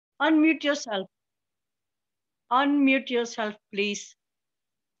Unmute yourself. Unmute yourself, please.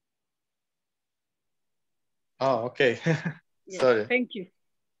 Oh, okay. Yes, Sorry. thank you.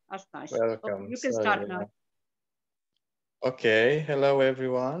 That's nice. Okay, Welcome. you can Sorry. start now. Okay. Hello,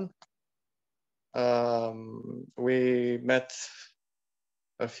 everyone. We met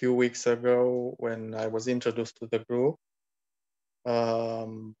a few weeks ago when I was introduced to the group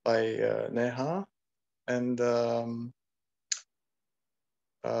by Neha, and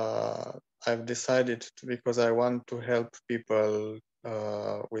I've decided to, because I want to help people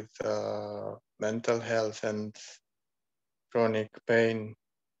with mental health and chronic pain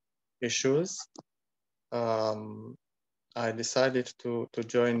issues. I decided to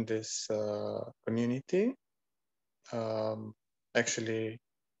join this community. Actually,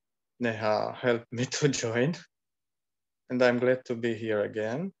 Neha helped me to join, and I'm glad to be here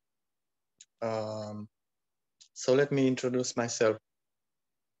again. So let me introduce myself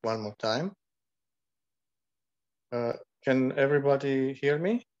one more time. Can everybody hear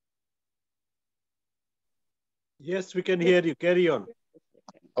me? Yes, we can hear you. Carry on.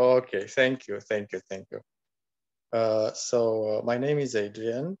 Okay, thank you. So my name is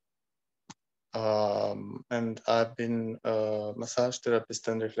Adrian, and I've been a massage therapist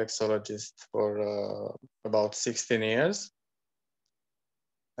and reflexologist for about 16 years.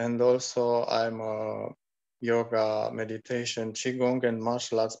 And also I'm a yoga, meditation, Qigong, and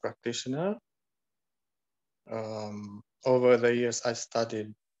martial arts practitioner. Over the years, I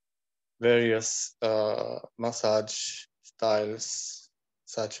studied various massage styles,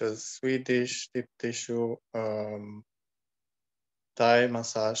 such as Swedish, deep tissue, Thai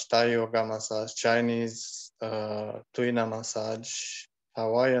massage, Thai yoga massage, Chinese tuina massage,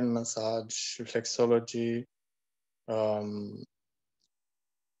 Hawaiian massage, reflexology,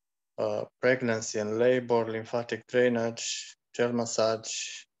 pregnancy and labor, lymphatic drainage, gel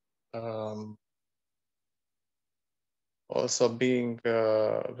massage, also being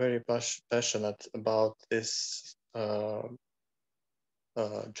very passionate about this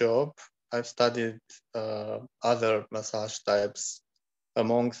job. I've studied other massage types,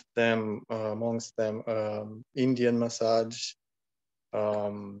 amongst them Indian massage,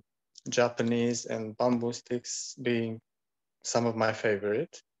 Japanese, and bamboo sticks being some of my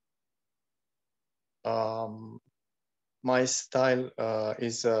favorite. My style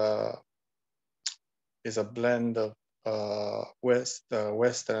is a blend of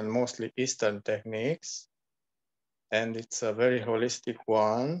Western and mostly Eastern techniques, and it's a very holistic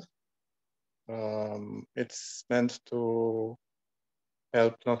one. It's meant to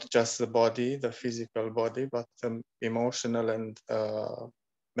help not just the body, the physical body, but the emotional and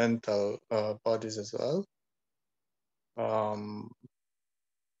mental bodies as well.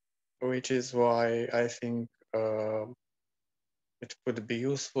 Which is why I think it could be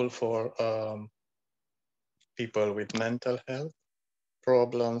useful for people with mental health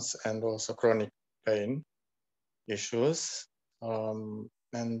problems and also chronic pain issues.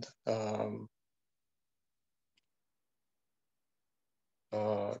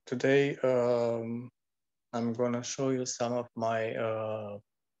 Today I'm going to show you some of my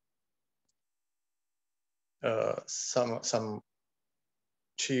some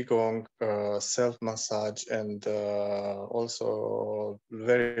Qigong self-massage and also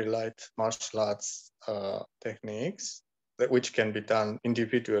very light martial arts techniques which can be done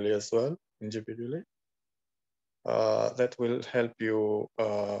individually as well, that will help you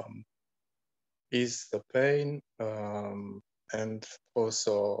ease the pain and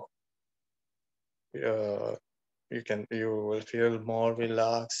also you will feel more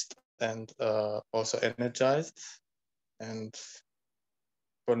relaxed and also energized and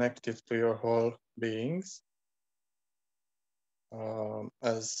connected to your whole beings.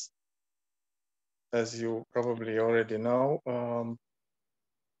 As you probably already know,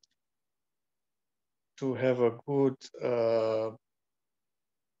 to have a good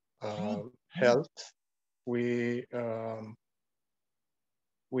health, we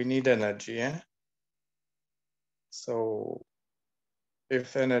need energy. So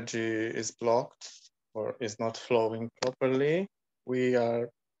if energy is blocked or is not flowing properly, we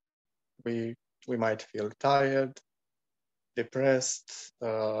might feel tired, depressed.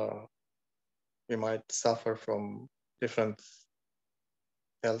 We might suffer from different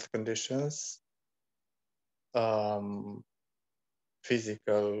health conditions,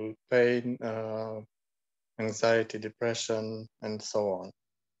 physical pain, anxiety, depression, and so on.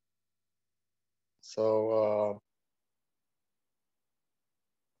 So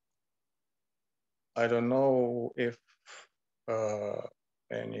I don't know if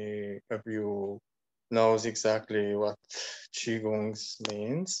any of you knows exactly what Qigong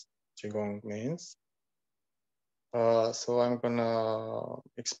means. Qigong means. So I'm gonna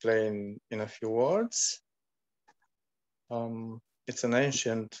explain in a few words. It's an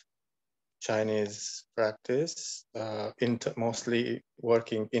ancient Chinese practice, mostly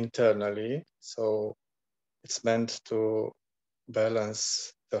working internally. So it's meant to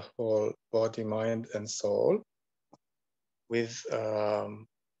balance the whole body, mind, and soul with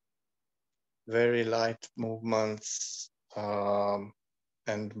very light movements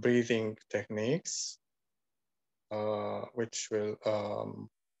and breathing techniques, which will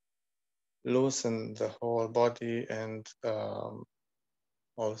loosen the whole body and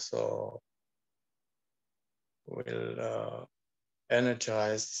also will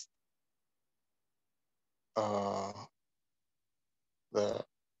energize the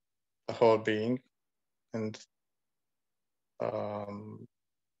whole being, and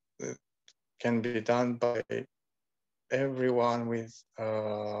it can be done by everyone with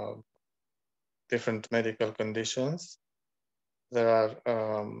different medical conditions. There are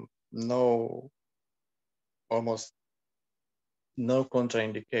almost no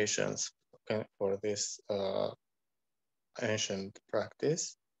contraindications for this ancient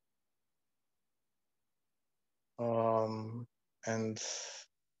practice. And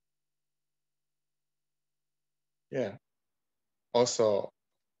yeah, also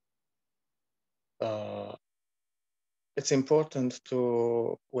it's important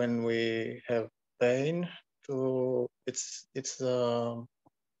to, when we have pain, to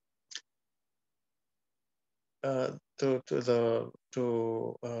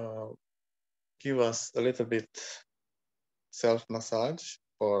give us a little bit self-massage,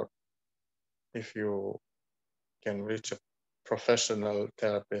 or if you can reach a professional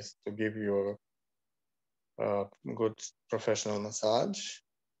therapist to give you a good professional massage.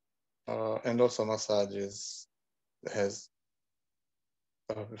 And also massage has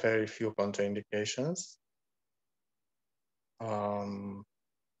very few contraindications.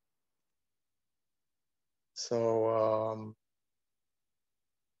 So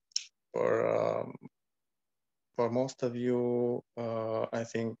for most of you, I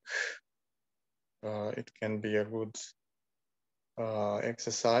think it can be a good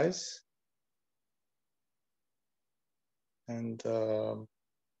exercise. And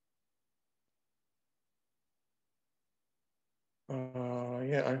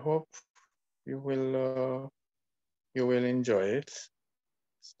yeah, I hope you will enjoy it.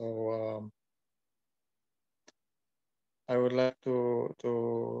 So I would like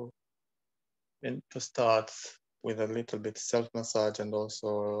to start with a little bit self-massage, and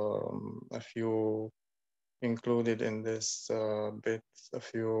also a few included in this bit, a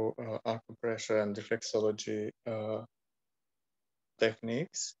few acupressure and reflexology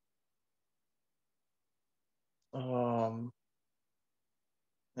techniques.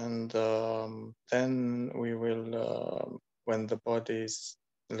 And then we will, when the body is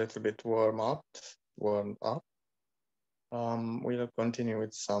a little bit warmed up, we'll continue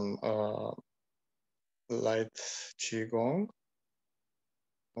with some light Qigong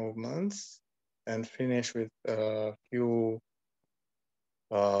movements, and finish with a few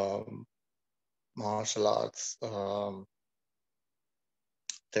martial arts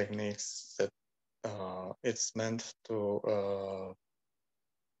techniques that it's meant to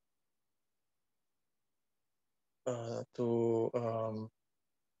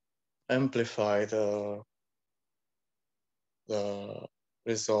amplify the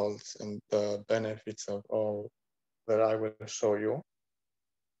results and the benefits of all that I will show you.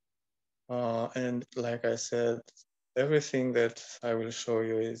 And like I said, everything that I will show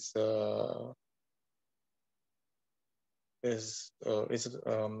you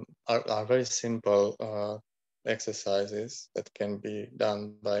are very simple exercises that can be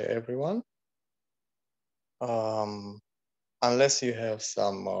done by everyone. Unless you have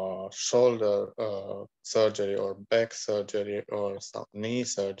some shoulder surgery or back surgery or some knee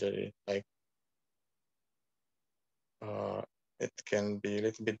surgery, like it can be a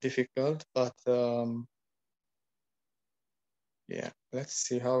little bit difficult, but yeah, let's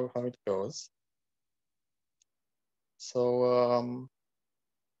see how it goes. So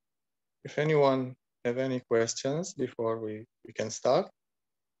if anyone have any questions before we can start.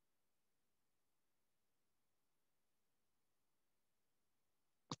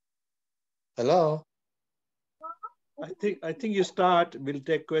 Hello. I think you start. We'll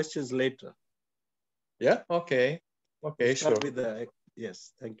take questions later. Yeah. Okay. Okay. We'll start sure. with the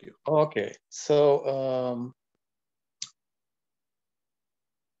yes. Thank you. Okay. So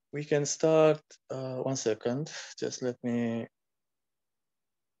we can start. 1 second. Just let me.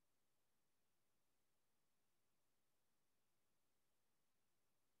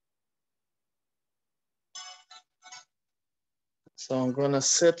 So I'm gonna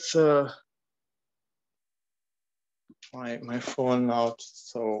set my phone out,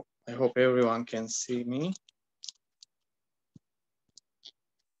 so I hope everyone can see me.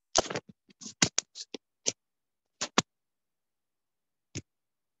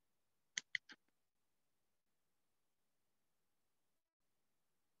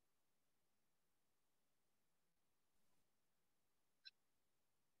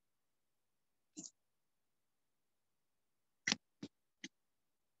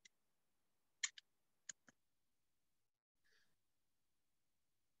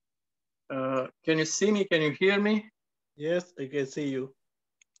 Can you see me? Can you hear me? Yes, I can see you.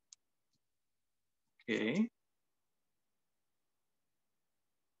 Okay.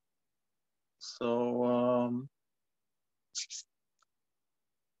 So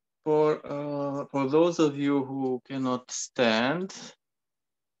for those of you who cannot stand,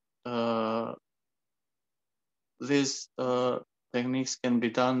 these techniques can be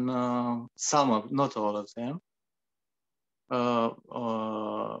done, not all of them,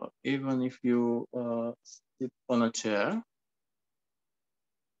 even if you sit on a chair.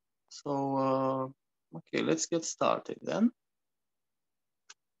 So, okay, let's get started then.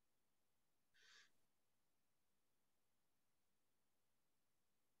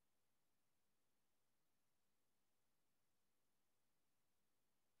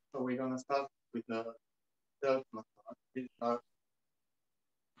 So we're gonna start with the self massage.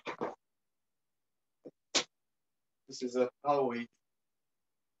 This is a power weight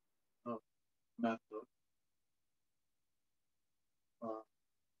method.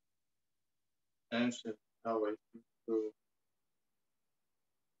 Ancient power weight to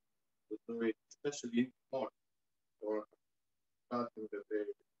do it, especially in the morning or starting the day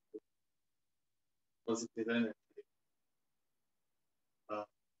with positive energy.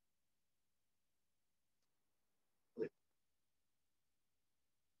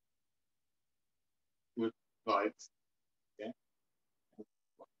 Good vibes. Okay.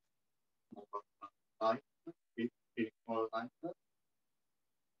 More lighter.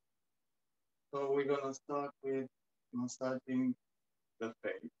 So we're gonna start with massaging the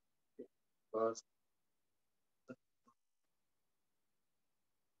face. First,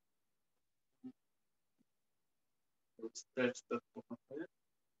 we'll stretch the forehead,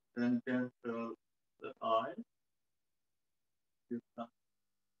 then gentle the eyes.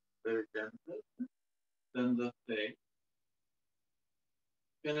 Very gentle. Then the face.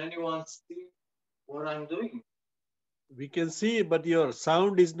 Can anyone see what I'm doing? We can see, but your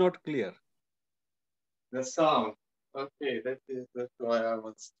sound is not clear. The sound. Okay, that's why I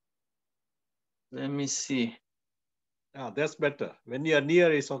was. Let me see. Ah, that's better. When you are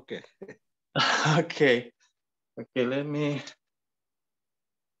near, it's okay. Okay. Okay, let me.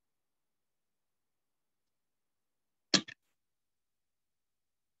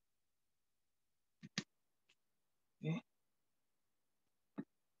 Okay.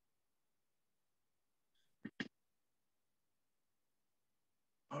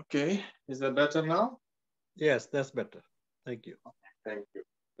 Okay, is that better now? Yes, that's better. Thank you. Okay, thank you.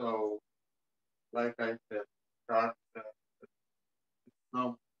 So, like I said, start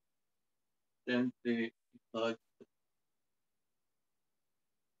now gently massage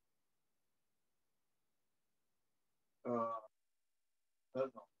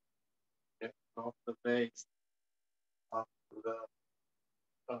off the base up to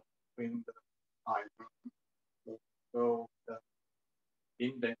the between the eyebrows. So the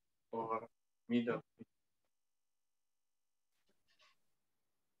index or middle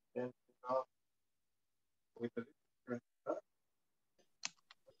gently up with a little pressure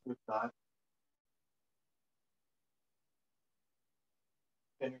with that.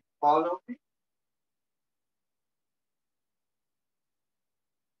 Can you follow me?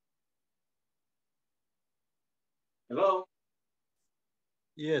 Hello?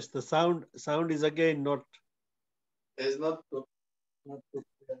 Yes, the sound is again not. It's not too clear.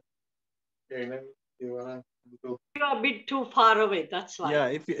 Okay, let me see what I can do. You're a bit too far away. That's why. Yeah,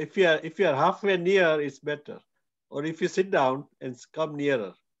 if you are halfway near, it's better. Or if you sit down and come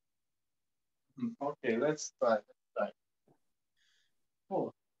nearer. Okay, let's try.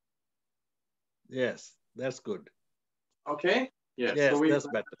 Oh, Yes, that's good. okay. Yeah, Yes, so that's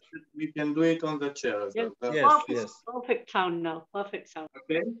better. we can do it on the chair as Yes, well. Yes, perfect, yes, perfect sound now. Perfect sound.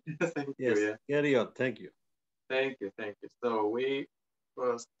 Okay, thank you. yes. Yeah, Carry on. Thank you. thank you. So we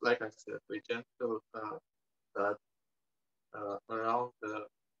first, like I said, we gentle that around the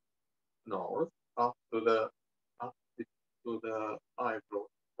nose up to the eyebrow.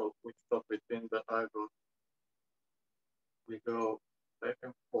 So we stop between the eyebrows. We go back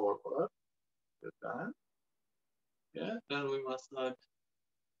and forward with that. Yeah, then we massage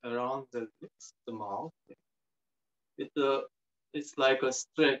around the lips, the mouth. It's like a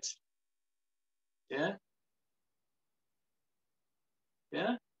stretch. Yeah.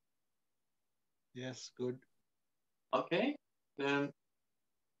 Yeah. Yes, good. Okay. Then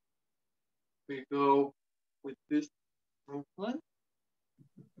we go with this movement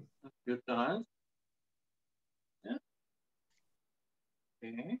a few times. Yeah.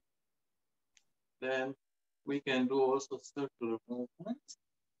 Okay. Then we can do also circular movements.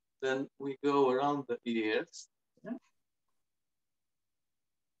 Then we go around the ears. Yeah.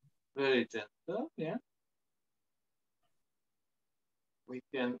 Very gentle. Yeah.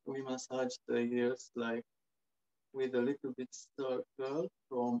 We massage the ears like with a little bit circle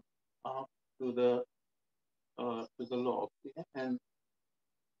from up to the lobe. Yeah. And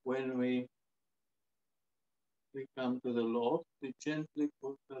when we come to the lobe, we gently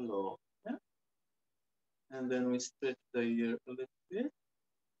pull the lobe. Yeah. And then we stretch the ear a little bit.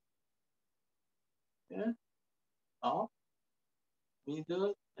 Yeah. Up,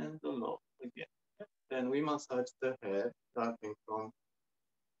 middle, and the lobe again. Yeah. Then we massage the head, starting from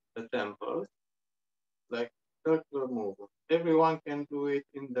the temples, like circular movement. Everyone can do it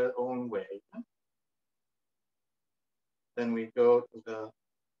in their own way. Yeah? Then we go to the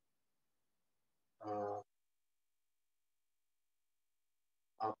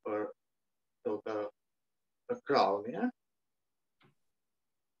upper, to the crown, yeah?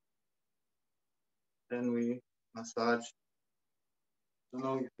 Then we massage,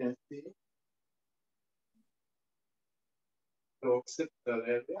 you can see, the occipital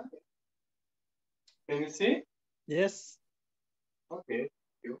area. Can you see? Yes. Okay, thank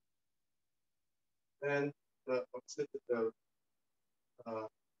you. Then the occipital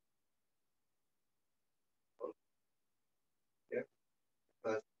yeah,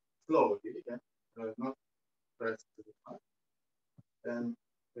 but slowly, yeah, not press too much. Then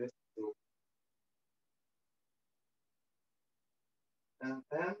press through. And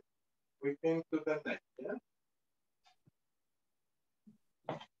then we came to the neck, yeah?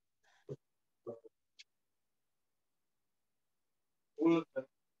 So pull the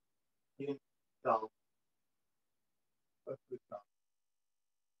skin down, up to down.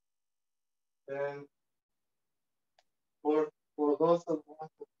 Then for those of us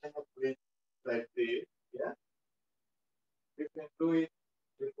who cannot breathe like this, yeah, we can do it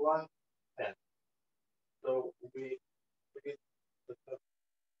with one hand. So we breathe the top,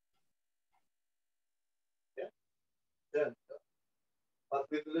 yeah, then, but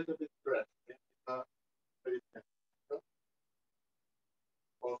with a little bit breath, yeah, it's not very gentle.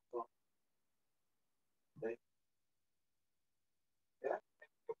 Also, okay. Yeah.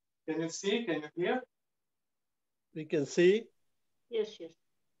 Can you see? Can you hear? We can see. Yes, yes.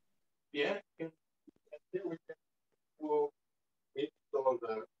 Yeah. Can see? We can go each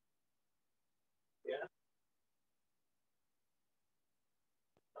shoulder. Yeah.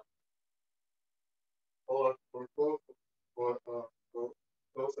 Or go for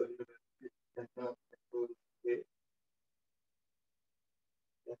close a little bit and go the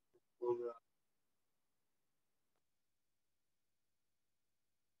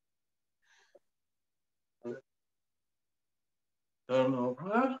turn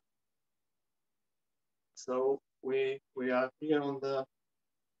over. So we are here on the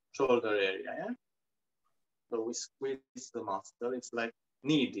shoulder area, yeah? So we squeeze the muscle. It's like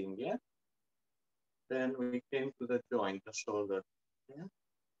kneading, yeah? Then we came to the joint, the shoulder, yeah?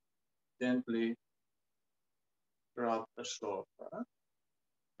 Gently rub the shoulder,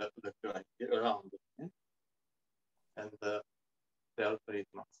 the joint here, around it, yeah? And the deltoid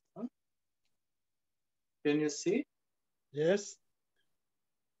muscle. Can you see? Yes.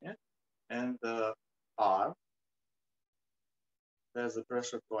 Yeah. And the arm. There's a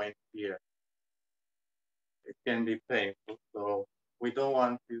pressure point here. It can be painful, so we don't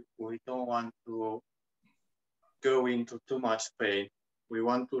want to go into too much pain. We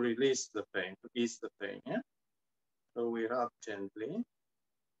want to release the pain, to ease the pain, yeah? So we rub gently.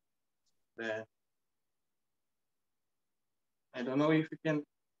 Then I don't know if you can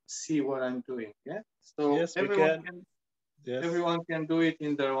see what I'm doing, yeah? So Yes, we everyone can. Yes. everyone can do it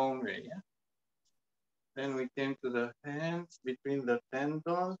in their own way, yeah? Then we came to the hands between the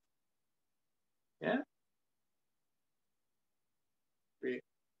tendons, yeah? We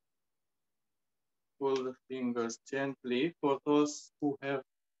pull the fingers gently for those who have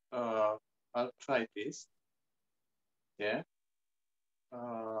arthritis, yeah?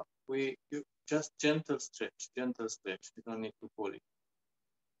 We just gentle stretch. You don't need to pull it.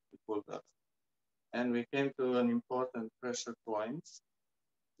 You pull that. And we came to an important pressure point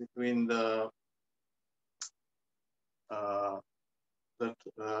between the the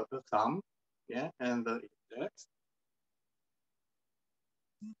thumb, yeah, and the index.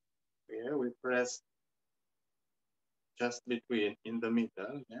 Here we press just between, in the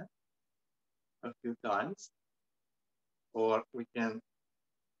middle, yeah, a few times. Or we can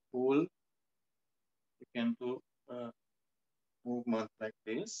pull, we can do a movement like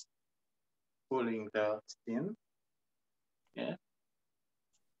this, pulling the skin, yeah,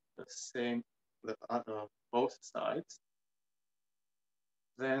 the same, the other, both sides.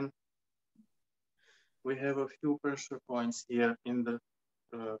 Then we have a few pressure points here in the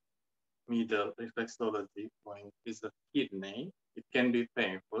middle reflexology point is the kidney. It can be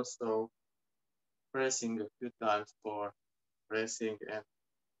painful, so pressing a few times for pressing and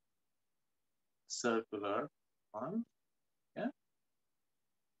circular one, yeah.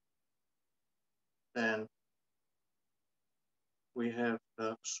 Then we have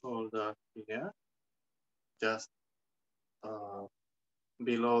the shoulder here, just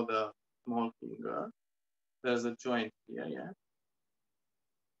below the small finger. There's a joint here, yeah.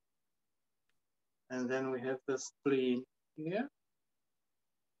 And then we have the spleen here.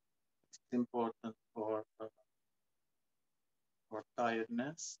 It's important for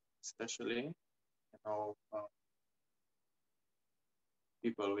tiredness, especially, you know,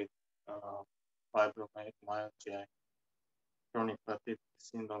 people with fibromyalgia, chronic fatigue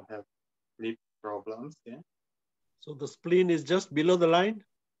syndrome have sleep problems, yeah. So the spleen is just below the line?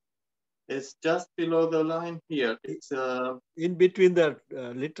 It's just below the line here. It's in between the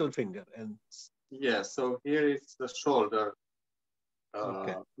little finger and yeah. So here is the shoulder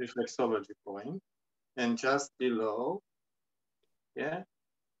okay. reflexology point, and just below, yeah.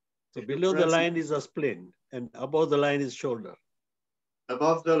 So below the line is a spleen, and above the line is shoulder.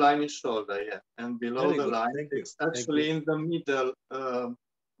 Above the line is shoulder, yeah, and below Very the good. line, Thank it's you. actually in the middle,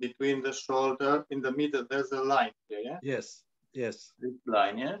 between the shoulder. In the middle, there's a line here, yeah. Yes, yes. This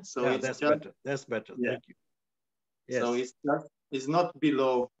line, yeah. So yeah, it's that's just better. That's better. yeah. Thank you. Yes. So it's not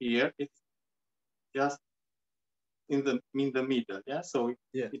below here. It's just in the middle, yeah. So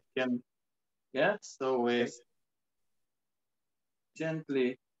it can, yeah. So we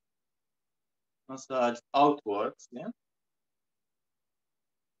gently massage outwards, yeah.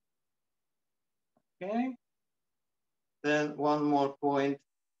 Okay. Then one more point.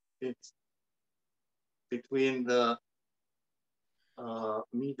 It's between the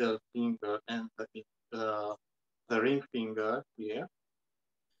middle finger and the ring finger here.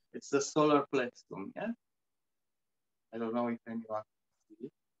 It's the solar plexum, yeah? I don't know if anyone can see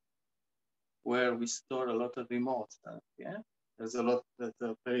it, where we store a lot of emotions, yeah? There's a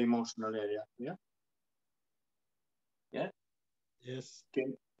very emotional area here. Yeah? Yes.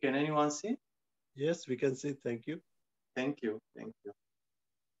 Can anyone see? Yes, we can see. Thank you. Thank you. Thank you.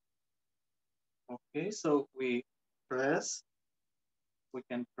 Okay, so we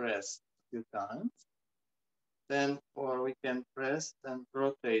can press a few times. Then, or we can press and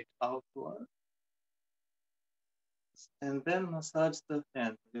rotate outward. And then massage the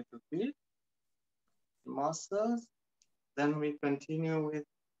hand a little bit, muscles. Then we continue with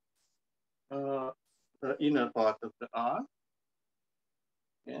the inner part of the arm.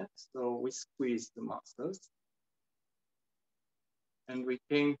 Yeah, so we squeeze the muscles. And we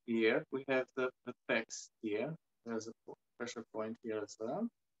came here, we have the pecs here. There's a pressure point here as well.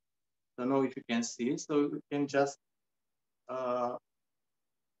 Don't know if you can see, so we can just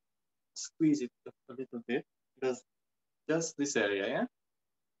squeeze it a little bit, just this area, yeah?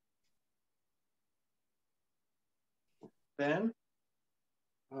 Then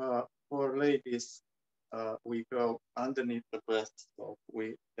for ladies, we go underneath the breast, so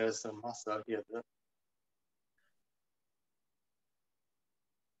there's a muscle here.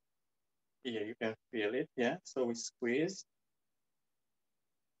 Yeah, you can feel it, yeah? So we squeeze,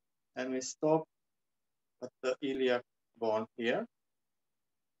 and we stop at the iliac bone here,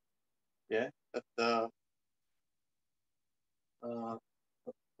 yeah? At the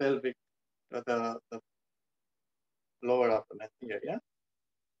pelvic, the lower abdomen here, yeah?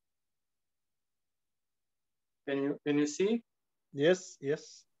 Can you see? Yes,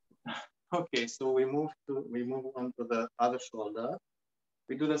 yes. Okay, so we move on to the other shoulder.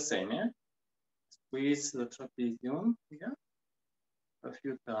 We do the same, yeah? Squeeze the trapezium here a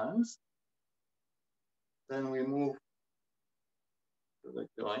few times. Then we move to the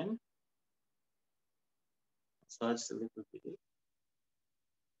joint. Massage a little bit.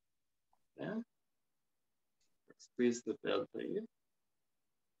 Yeah. Squeeze the pelvis.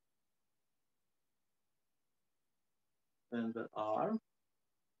 Then the arm.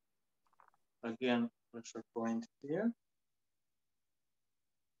 Again, pressure point here.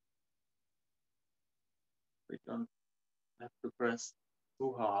 We don't have to press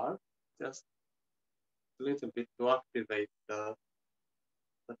too hard, just a little bit to activate the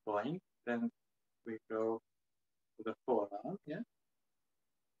point. Then we go to the forearm, yeah.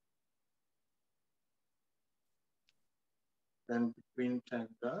 Then between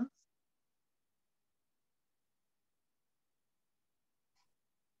tendons.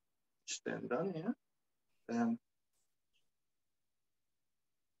 Tendon, yeah. Then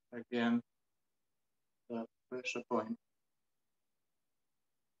again the pressure point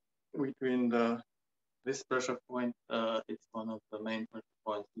between this pressure point. It's one of the main pressure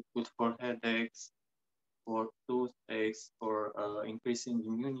points we put for headaches, for toothaches, for increasing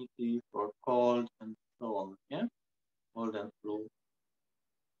immunity, for cold and so on. Yeah, cold and flu.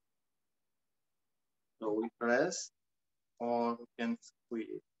 So we press, or we can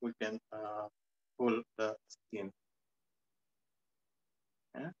squeeze. We can pull the skin.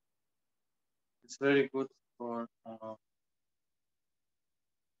 Yeah, it's very good for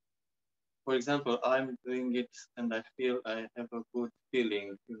example, I'm doing it and I feel I have a good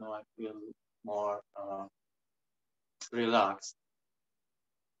feeling. You know, I feel more relaxed.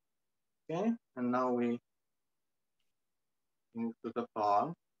 Okay, and now we move to the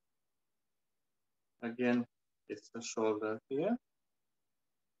palm. Again, it's the shoulder here.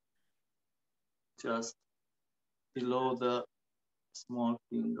 Just below the small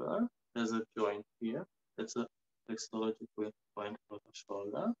finger, there's a joint here. That's a flexology point for the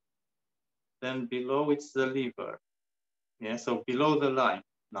shoulder. Then below it's the liver. Yeah, so below the line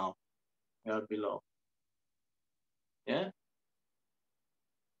now. We are below. Yeah.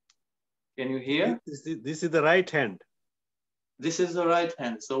 Can you hear? This is the right hand. This is the right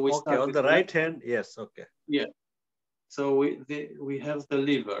hand. So we start on with the right hand. Yes. Okay. Yeah. So we have the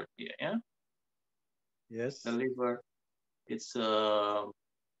liver here. Yeah. Yes. The liver.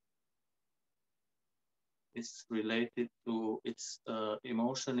 It's related to its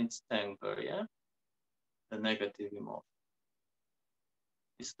emotion. It's anger. Yeah. The negative emotion.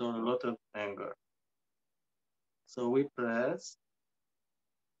 We store a lot of anger. So we press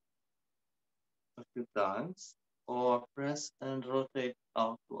a few times, or press and rotate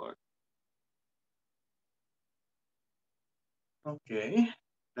outward. Okay,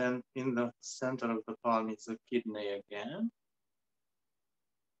 then in the center of the palm is the kidney again.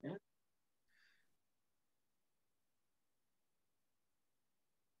 Yeah.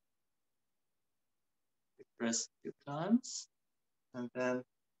 We press a few times, and then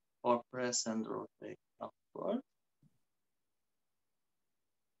or press and rotate upward.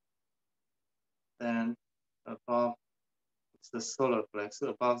 Then above, it's the solar plexus,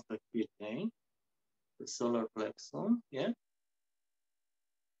 above the kidney, the solar plexus, yeah.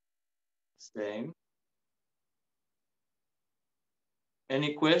 Same.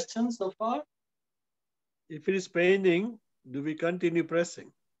 Any questions so far? If it is paining, do we continue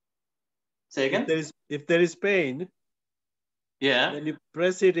pressing? Say again? If there is pain, yeah, then you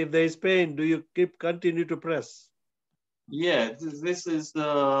press it. If there is pain, do you continue to press? Yeah, this is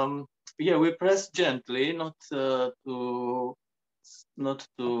yeah. We press gently, not to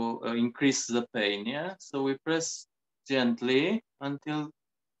increase the pain. Yeah, so we press gently until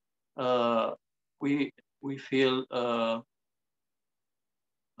we feel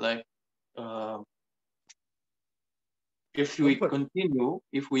like if we continue,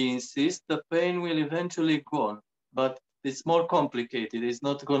 if we insist, the pain will eventually go on. But it's more complicated. It's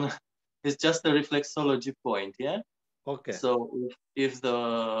not gonna. It's just a reflexology point. Yeah. Okay. So if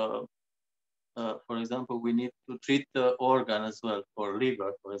the for example, we need to treat the organ as well, for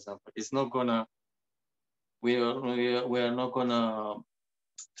liver, for example. It's not gonna. We are not gonna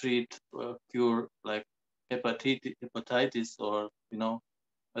treat cure like hepatitis or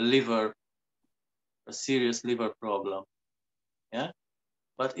a serious liver problem. Yeah,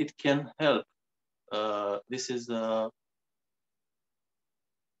 but it can help. This is an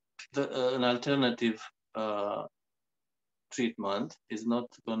alternative treatment. Is not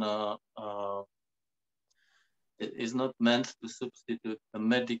gonna. It is not meant to substitute a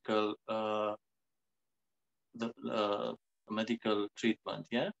medical medical treatment.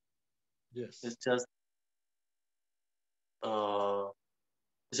 Yeah. Yes. It's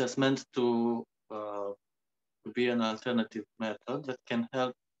just meant to be an alternative method that can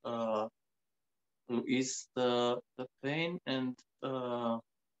help to ease the pain and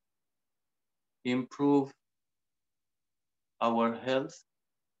improve our health,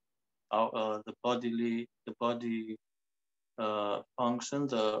 the body function,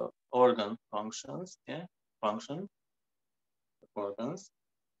 the organ functions, yeah, organs.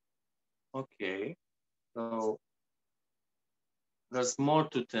 Okay, so there's more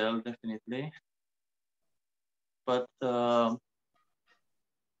to tell, definitely, but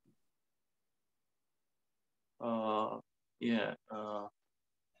yeah,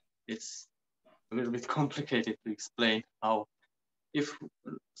 it's a little bit complicated to explain how, if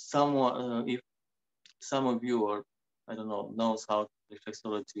someone, if some of you, or I don't know, knows how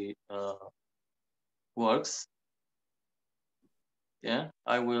reflexology works, yeah,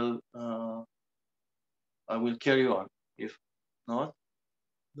 I will carry on. If not,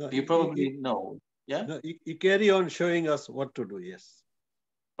 No, you probably know. Yeah. No, you carry on showing us what to do. Yes.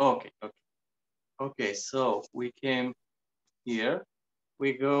 Okay. Okay. Okay. So we came here.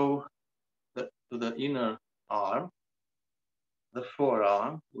 We go to the inner arm, the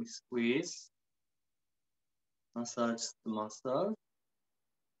forearm. We squeeze, massage the muscle.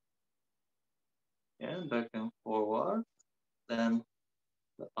 Yeah, back and forward. Then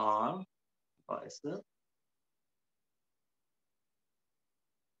the arm, bicep,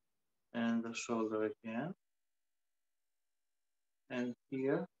 and the shoulder again. And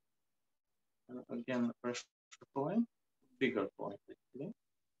here, again, the pressure point, bigger point actually.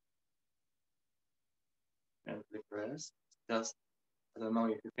 And the press. Just, I don't know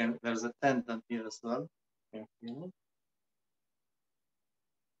if you can, there's a tendon here as well. You can feel it.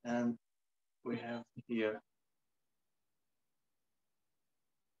 And we have here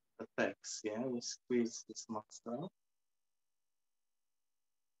the pecs. Yeah, we squeeze this muscle.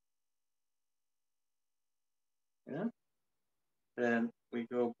 Yeah. Then we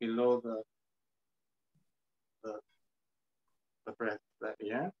go below the breath.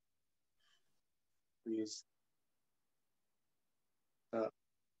 Yeah. Squeeze and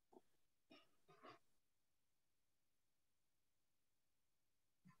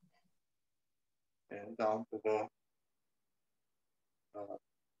down to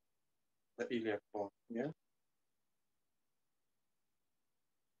the iliac bone. Yeah.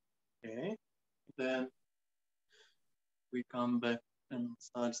 Okay. Then we come back and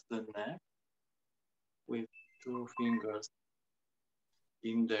massage the neck with 2 fingers,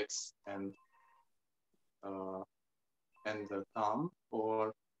 index and the thumb,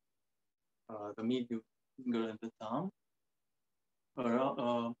 or the middle finger and the thumb,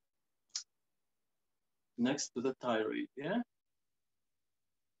 around, next to the thyroid. Yeah.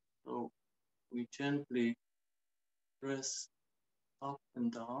 So we gently press up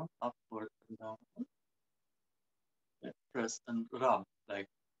and down, upward and down. Yeah, press and rub, like,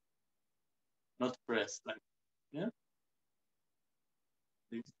 not press, like, yeah.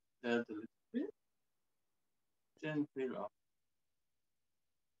 This head a little bit, gently rub.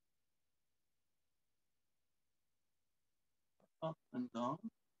 Up and down.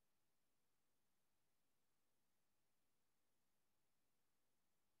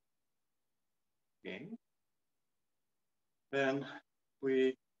 Okay. Then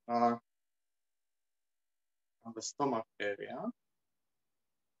we are on the stomach area.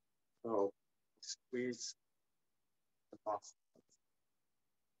 So squeeze the muscles.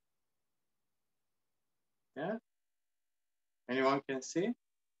 Yeah. Anyone can see?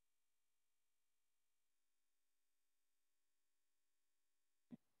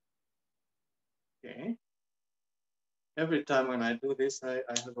 Okay. Every time when I do this, I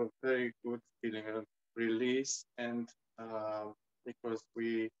have a very good feeling of release, and because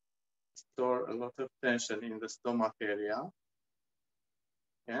we store a lot of tension in the stomach area.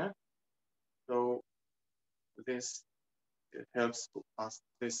 Yeah. So this, it helps us,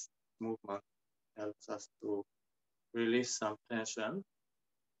 this movement helps us to release some tension.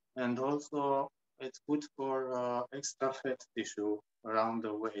 And also it's good for extra fat tissue around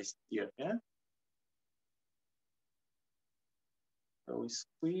the waist here. Yeah. So we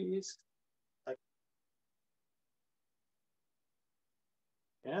squeeze, like,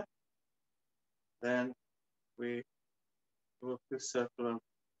 yeah. Then we do a few circular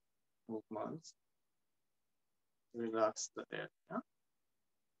movements. Relax the area.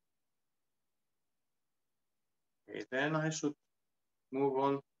 Okay, then I should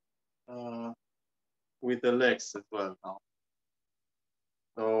move on with the legs as well now.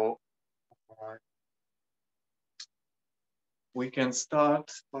 So we can start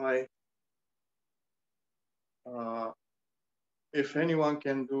by, if anyone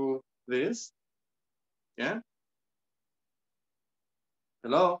can do this. Yeah.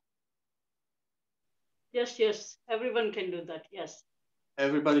 Hello. Yes, yes. Everyone can do that. Yes.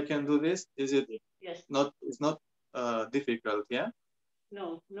 Everybody can do this. Is it? Yes. Not. It's not difficult. Yeah.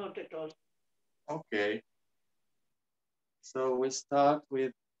 No, not at all. Okay. So we start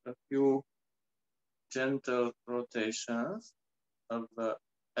with a few gentle rotations of the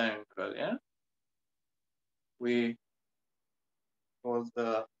ankle. Yeah. We hold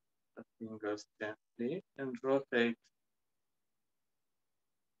the fingers fingers gently and rotate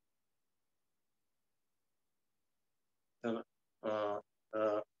the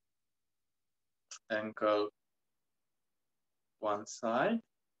ankle one side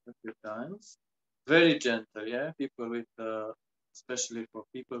a few times. Very gentle, yeah. People with, especially for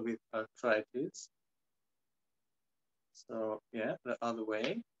people with arthritis. So yeah, the other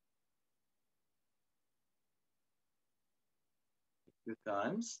way. A few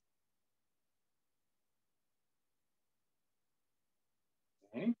times.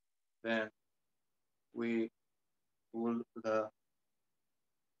 Okay. Then we pull the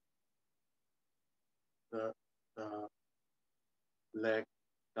leg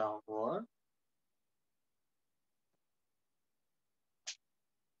downward,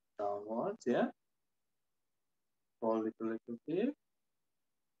 downwards, yeah. Hold it a little bit.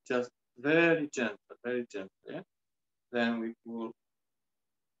 Just very gentle, yeah. Then we pull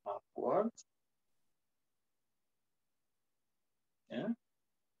upwards, yeah.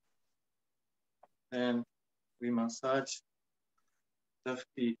 Then we massage the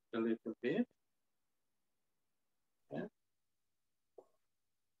feet a little bit, yeah.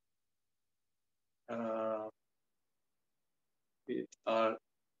 Feet are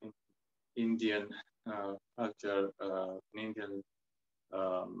in Indian culture, Indian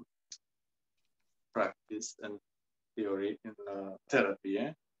practice and theory in therapy,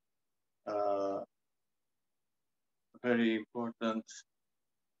 yeah. Very important,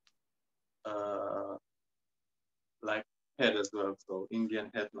 like head as well. So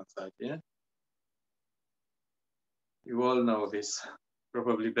Indian head massage, yeah. You all know this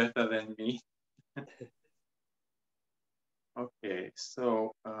probably better than me. Okay,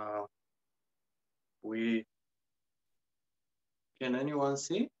 so can anyone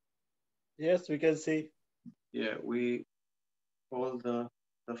see? Yes, we can see. Yeah, we hold the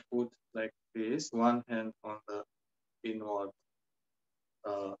foot like this, one hand on the inward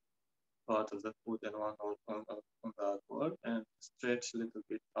part of the foot and one on the outward, and stretch a little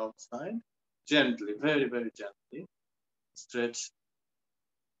bit outside, gently, very, very gently. Stretch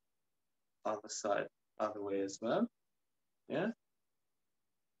other side, other way as well, yeah.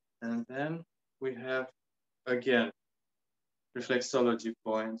 And then we have, again, reflexology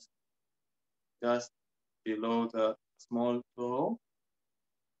points just below the small toe.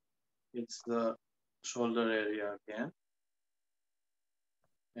 It's the shoulder area again.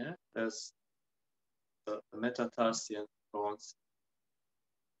 Yeah, there's the metatarsian bones.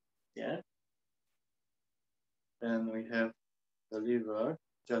 Yeah. Then we have the liver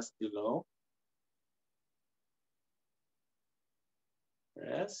just below.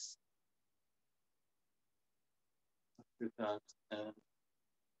 Press a few times and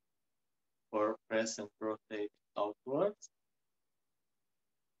or press and rotate outwards.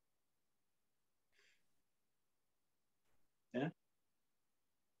 Yeah.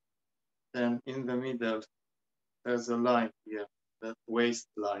 Then in the middle, there's a line here, that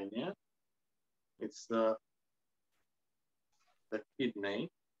waistline. Yeah. It's the kidney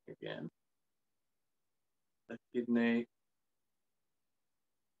again. The kidney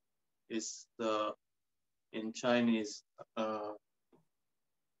is the in Chinese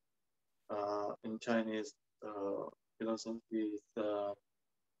philosophy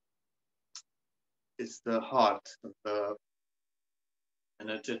is the heart of the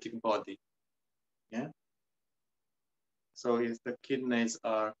energetic body. Yeah. So if the kidneys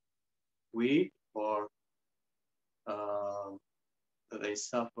are weak or they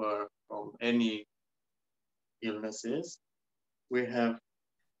suffer from any illnesses, we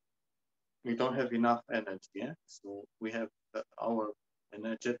don't have enough energy. Yeah. So we have our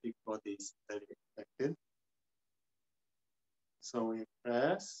energetic body is very affected. So we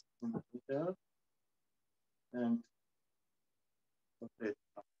press in the middle and rotate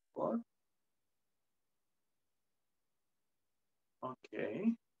upward.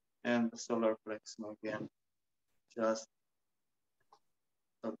 Okay, and the solar plexus again, just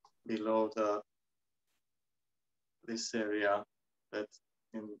below this area. That's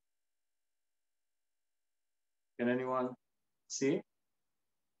in. Can anyone see?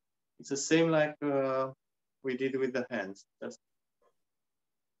 It's the same like we did with the hands. Just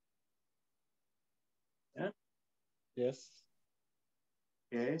yeah. Yes.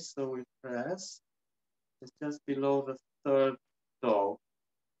 Okay, so we press. It's just below the third toe.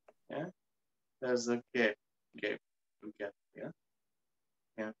 Yeah, there's a gap. You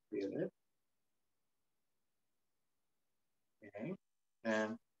can feel it. Okay,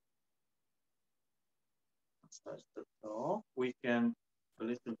 and massage the toe. We can a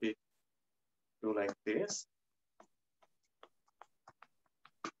little bit do like this.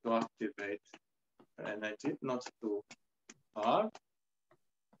 to activate the energy, not too hard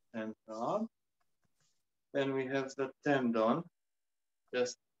and hard. Then we have the tendon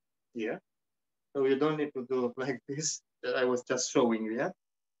just here. So you don't need to do like this. I was just showing you, yeah?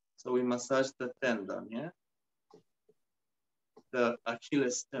 So we massage the tendon, yeah? The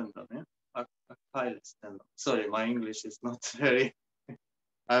Achilles tendon, yeah? Achilles tendon. Sorry, my English is not very,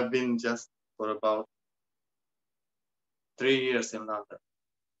 I've been just for about 3 years in London.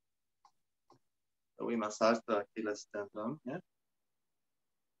 So we massage the Achilles tendon, yeah?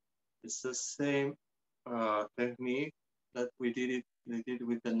 It's the same technique that we did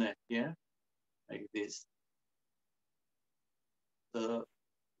with the neck, yeah? Like this. The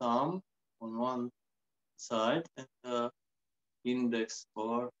thumb on one side and the index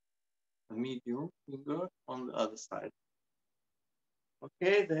or the medium finger on the other side.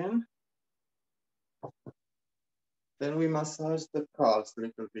 Okay, then we massage the calves a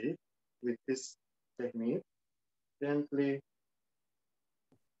little bit with this technique. Gently,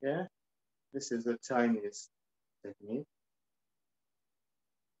 yeah? This is a Chinese technique.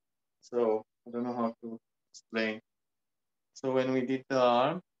 So I don't know how to explain. So when we did the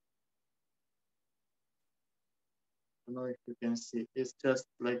arm, I don't know if you can see, it's just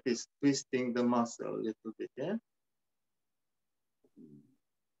like this, twisting the muscle a little bit, yeah?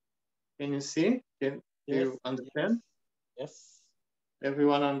 Can you see? Can you understand? Yes.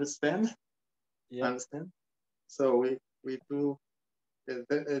 Everyone understand? Yeah. Understand? So we do,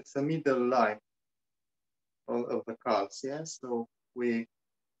 it's a middle line of the calves, yeah? So we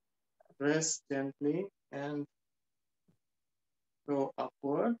press gently and go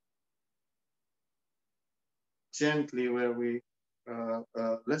upward. Gently where we,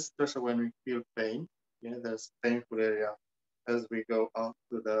 less pressure when we feel pain. Yeah, there's painful area as we go up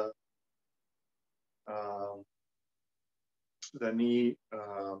to the knee,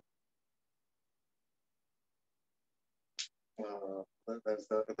 there's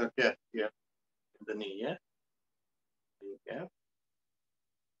the gap here in the knee, yeah? The gap.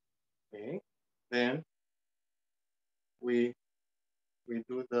 Okay. Then we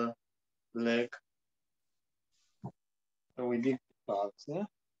do the leg. So we did the calves, yeah?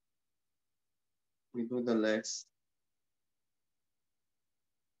 We do the legs.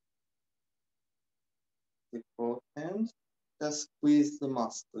 With both hands. Just squeeze the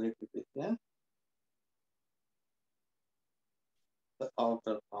muscle a little bit, yeah? The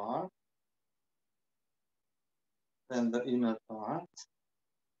outer part. Then the inner part.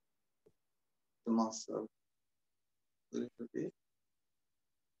 The muscle a little bit.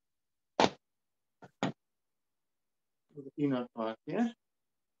 The inner part, yeah?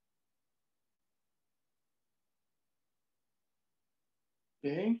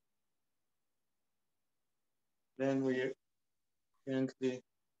 Okay. Then we gently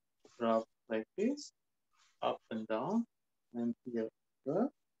rub like this, up and down, and here. Good.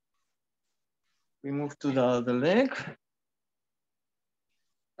 We move to the other leg,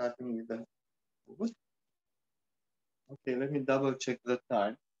 starting with the foot. Okay, let me double check the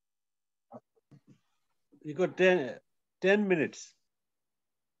time. You got 10 minutes.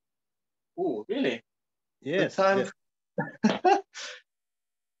 Oh, really? Yes. The time. Yes.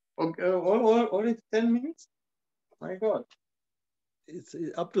 Okay, only 10 minutes? My God. It's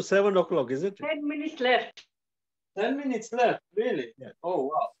up to 7 o'clock, isn't it? 10 minutes left. 10 minutes left, really? Yeah. Oh,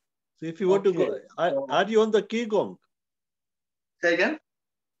 wow. So if you want to go, are you on the Qigong? Say again?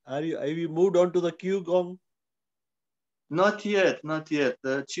 Have you moved on to the Qigong? Not yet, not yet.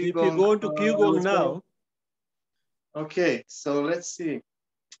 The Qigong. If you go into Qigong now. Okay, so let's see.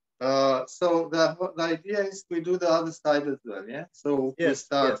 So the idea is we do the other side as well, yeah? So we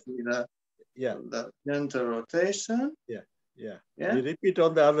start with the gentle rotation. Yeah. Yeah. We repeat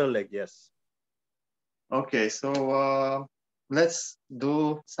on the other leg, yes. Okay, so let's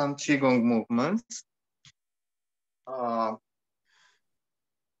do some Qigong movements. So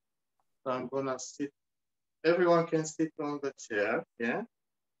I'm gonna sit, everyone can sit on the chair, yeah?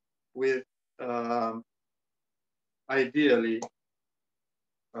 With, ideally,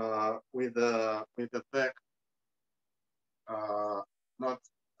 with the back, not,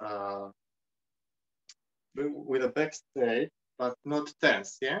 with the back straight, but not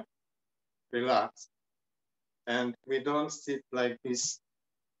tense, yeah? Relax. And we don't sit like this.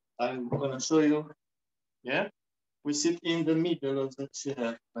 I'm gonna show you, yeah? We sit in the middle of the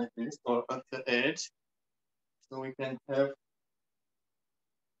chair like this, or at the edge, so we can have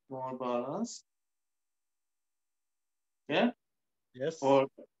more balance. Yeah? Yes. Or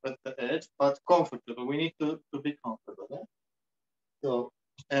at the edge, but comfortable. We need to be comfortable. Yeah? So,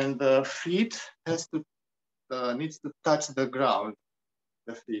 and the feet needs to touch the ground.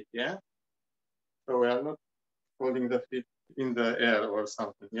 the feet, yeah? So we are not holding the feet in the air or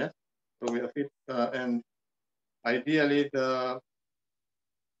something, yeah? So we are feet, and ideally the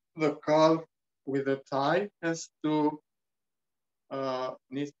calf with the thigh has to,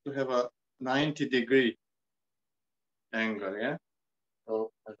 needs to have a 90-degree angle, yeah?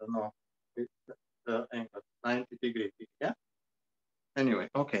 So I don't know, the angle, 90-degree, yeah? Anyway,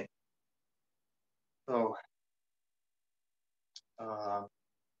 okay. So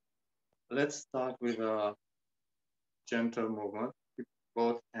let's start with a gentle movement. Keep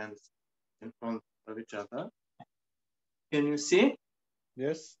both hands in front of each other. Can you see?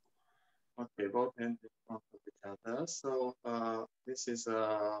 Yes. Okay, both hands in front of each other. So this is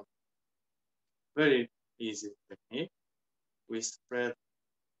a very easy technique. We spread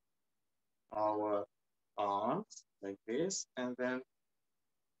our arms like this and then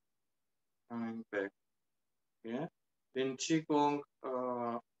coming back. Yeah. In Qigong,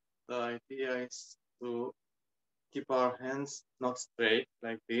 the idea is to keep our hands not straight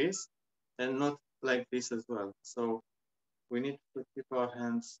like this and not like this as well. So we need to keep our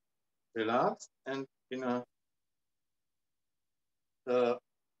hands relaxed and the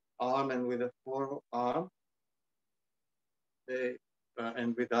arm and with the forearm, they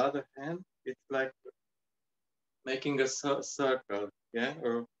and with the other hand, it's like making a circle, yeah,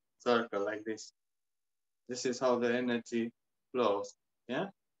 or circle like this. This is how the energy flows, yeah.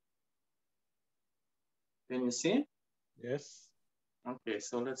 Can you see? Yes. Okay,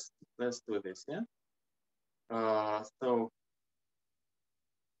 so let's do this, yeah. So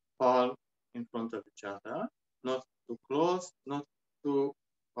palm in front of each other, not too close, not too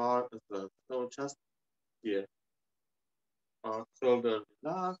far as well. So just here. Our shoulder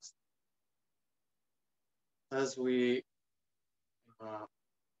relaxed as we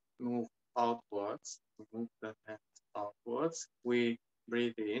move outwards, move the hands outwards. We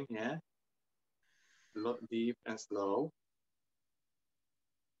breathe in, yeah, deep and slow.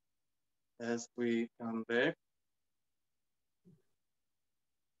 As we come back,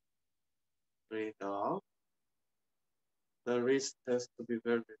 breathe out. The wrist has to be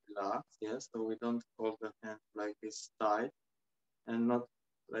very relaxed, yes, so we don't hold the hand like this tight and not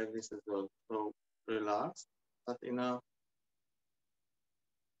like this as well. So relax, but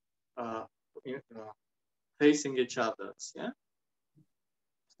uh, in, facing each other, yeah.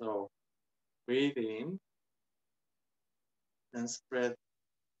 So breathe in and spread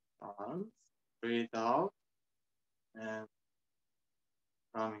arms. Breathe out and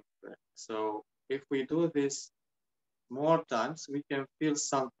coming back. So if we do this more times, we can feel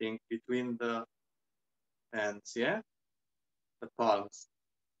something between the hands, yeah? The palms.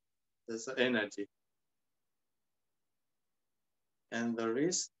 There's energy. And the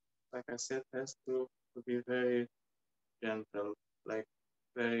wrist, like I said, has to be very gentle, like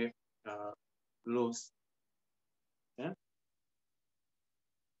very loose. Yeah?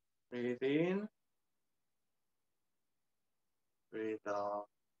 Breathe in, breathe out.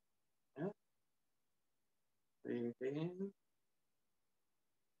 Yeah? Breathe in,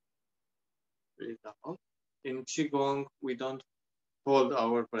 breathe out. In Qigong, we don't hold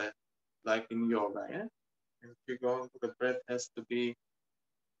our breath like in yoga. Yeah? In Qigong, the breath has to be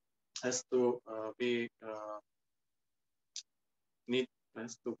need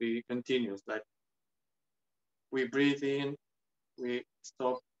has to be continuous. Like we breathe in, we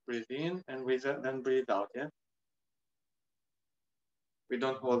stop, breathe in, and we then breathe out. Yeah, we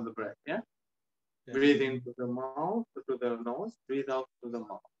don't hold the breath. Yeah, Yes. breathe into the mouth, to the nose, breathe out to the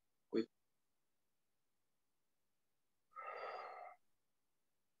mouth. With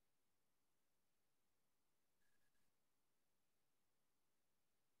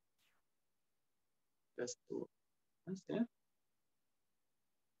just two. Yeah.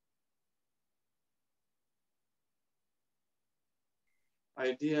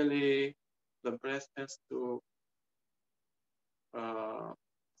 Ideally, the breath has to.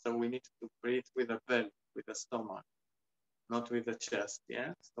 So we need to breathe with the belly, with the stomach, not with the chest.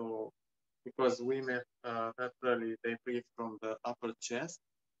 Yeah. So because women naturally they breathe from the upper chest.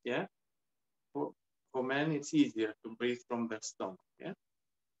 Yeah. For men, it's easier to breathe from the stomach. Yeah.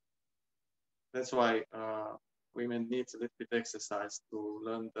 That's why women need a little bit exercise to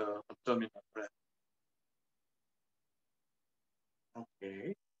learn the abdominal breath.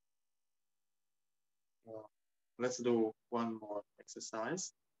 Okay. Let's do one more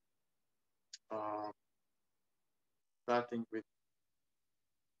exercise. Starting with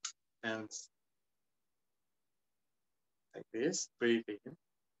hands like this, breathe in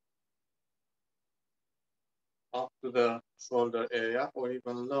up to the shoulder area or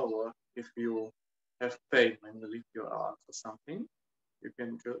even lower if you have pain when you lift your arms or something. you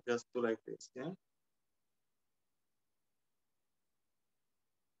can just do like this, yeah?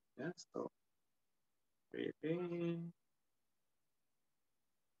 Yeah, so breathe in.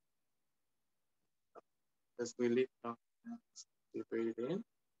 As we lift our hands, we breathe in.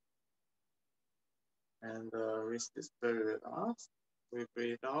 And wrist is very relaxed. We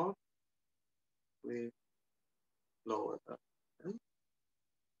breathe out. We lower the hand.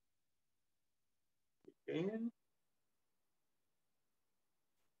 In.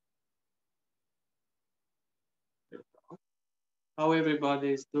 How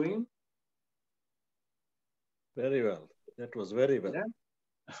everybody is doing? Very well. That was very well. Yeah.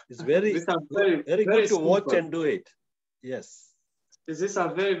 It's very, These are very very good to watch simple. and do it. Yes. These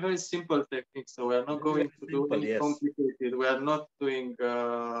are very simple techniques. So we are not going to do any complicated. We are not doing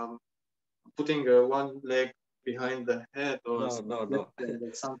putting one leg behind the head or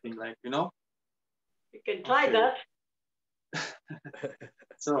something like, you know. You can try that.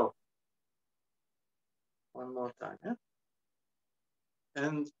 So one more time, yeah.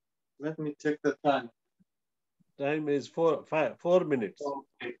 And let me check the time. Time is 4 minutes.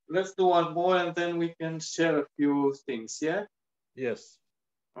 Okay, let's do one more and then we can share a few things, yeah? Yes.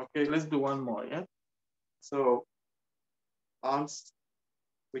 Okay, let's do one more, yeah? So arms,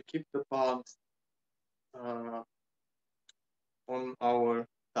 we keep the palms on our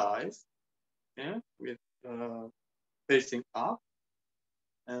thighs, yeah, with facing up,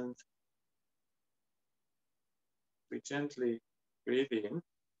 and we gently breathe in.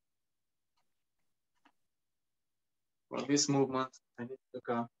 For this movement, I need to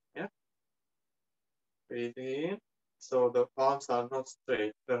come, yeah? Breathe in. So the palms are not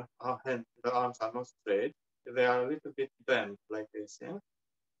straight, the arms are not straight. They are a little bit bent like this, yeah?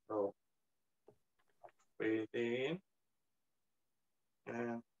 So breathe in.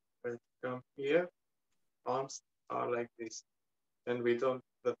 And when you come here, arms are like this. And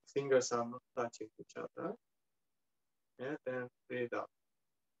the fingers are not touching each other. Yeah, then breathe out.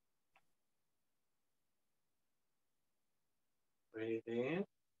 Breathe in.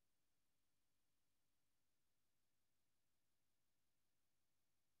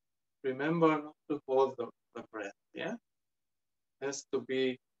 Remember not to hold the breath, yeah? It has to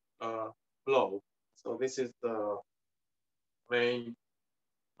be flow. So this is the main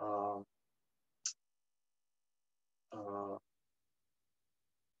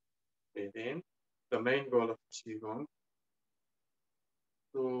breathe in. The main goal of Qigong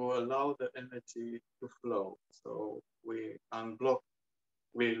to allow the energy to flow. So we unblock,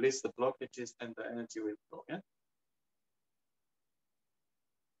 we release the blockages and the energy will flow, yeah?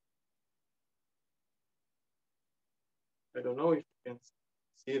 I don't know if you can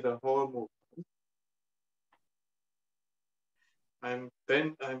see the whole movement. I'm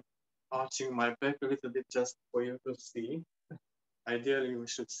arching my back a little bit just for you to see. Ideally, we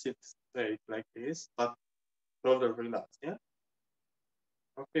should sit straight like this, but shoulder relaxed, yeah?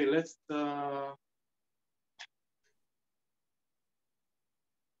 Okay, let's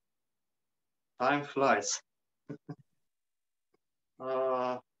time flies.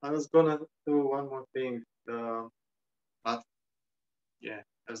 I was gonna do one more thing, but yeah,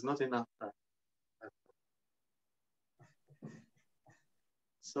 there's not enough time.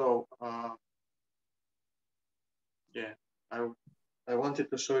 So yeah, I wanted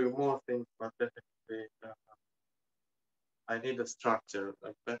to show you more things, but definitely I need a structure,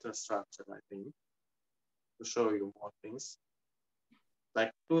 a better structure, I think, to show you more things.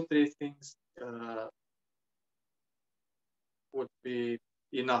 Like 2-3 things would be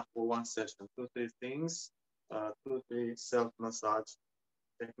enough for one session. 2-3 things, 2-3 self-massage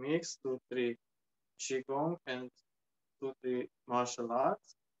techniques, 2-3 Qigong, and 2-3 martial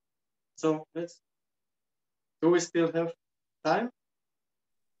arts. So do we still have time?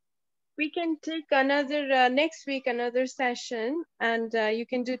 We can take another, next week, another session, and you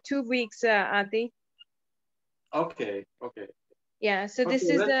can do 2 weeks, Adi. Okay. Yeah, so this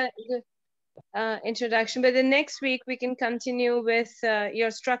is the introduction, but the next week we can continue with your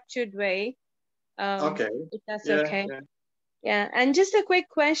structured way. Okay. If that's okay. Yeah, and just a quick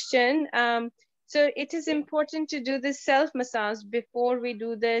question. So it is important to do the self-massage before we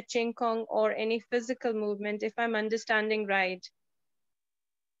do the Qigong or any physical movement, if I'm understanding right.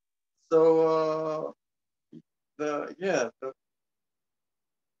 So the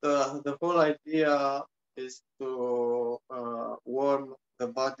whole idea is to warm the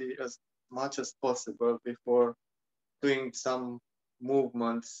body as much as possible before doing some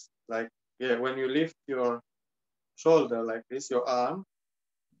movements. Like when you lift your shoulder like this, your arm,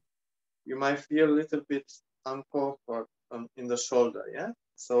 you might feel a little bit uncomfort in the shoulder, yeah?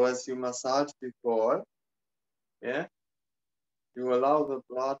 So as you massage before, yeah, you allow the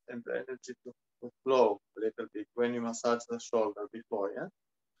blood and the energy to flow a little bit when you massage the shoulder before, yeah?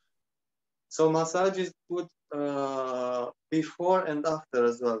 So massage is good before and after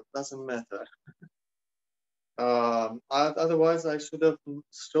as well, doesn't matter. Otherwise, I should have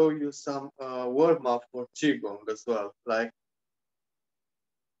shown you some warm-up for Qigong as well, like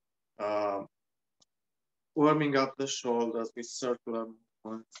warming up the shoulders with circular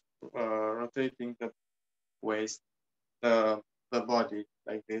movements, rotating the waist, the body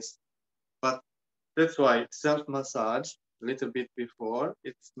like this. But that's why self-massage a little bit before,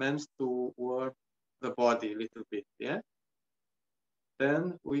 it's meant to work the body a little bit, yeah?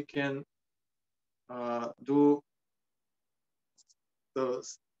 Then we can do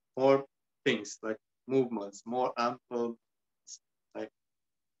those more things like movements, more ample, like,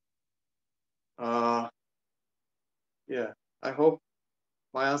 yeah, I hope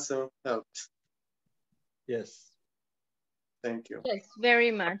my answer helped. Yes. Thank you. Yes,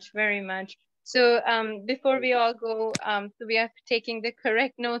 very much, very much. So before we all go, so we are taking the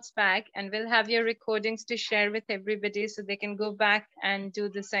correct notes back, and we'll have your recordings to share with everybody so they can go back and do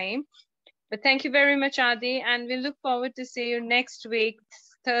the same. But thank you very much, Adi, and we look forward to see you next week,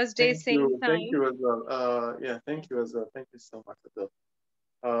 Thursday, same time. Thank you as well. Yeah, thank you as well. Thank you so much as well.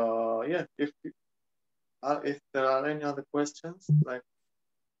 Yeah, if there are any other questions, like,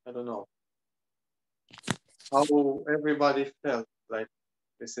 I don't know, how everybody felt, like,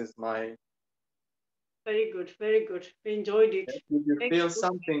 this is my... Very good, very good. We enjoyed it. If you feel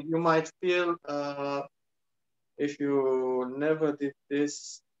something, you might feel, if you never did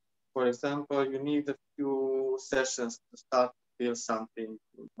this, for example, you need a few sessions to start to feel something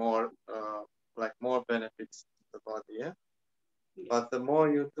more, like more benefits to the body, yeah? But the more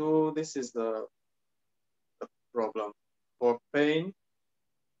you do, this is the problem. For pain,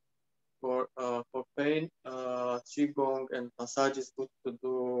 Qigong and massage is good to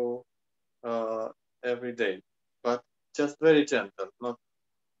do every day, but just very gentle. Not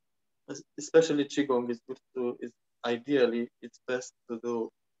especially Qigong is good to. Is ideally it's best to do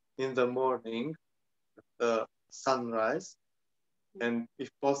in the morning, the sunrise, and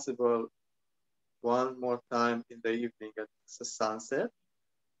if possible, one more time in the evening at the sunset.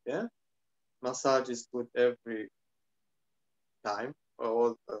 Yeah, massage is good every time,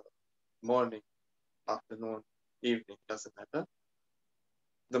 all the morning, afternoon, evening, doesn't matter.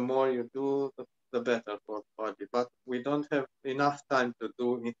 The more you do, the better for the body. But we don't have enough time to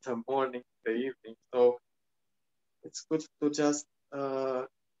do in the morning, the evening. So it's good to just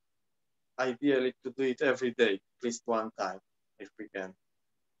ideally to do it every day, at least one time, if we can.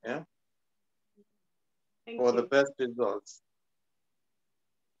 Yeah. For the best results.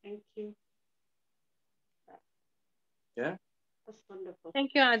 Thank you. Yeah. That's wonderful.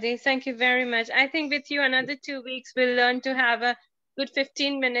 Thank you, Adi. Thank you very much. I think with you, another 2 weeks, we'll learn to have a good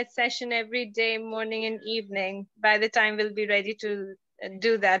 15-minute session every day, morning and evening. By the time we'll be ready to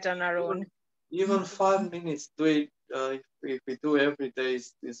do that on our own. Even 5 minutes do it, if we do every day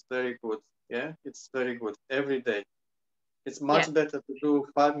is very good. Yeah, it's very good every day. It's much better to do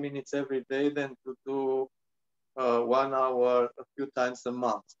 5 minutes every day than to do 1 hour a few times a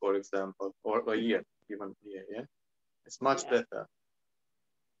month, for example, or a year, even a year. Yeah, it's much better.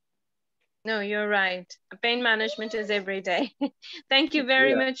 No, you're right. Pain management is every day. Thank you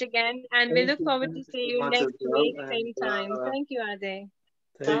very much again, and we look forward to see you next week, same time. Thank you, Ade.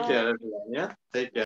 Take care, everyone. Yeah, take care.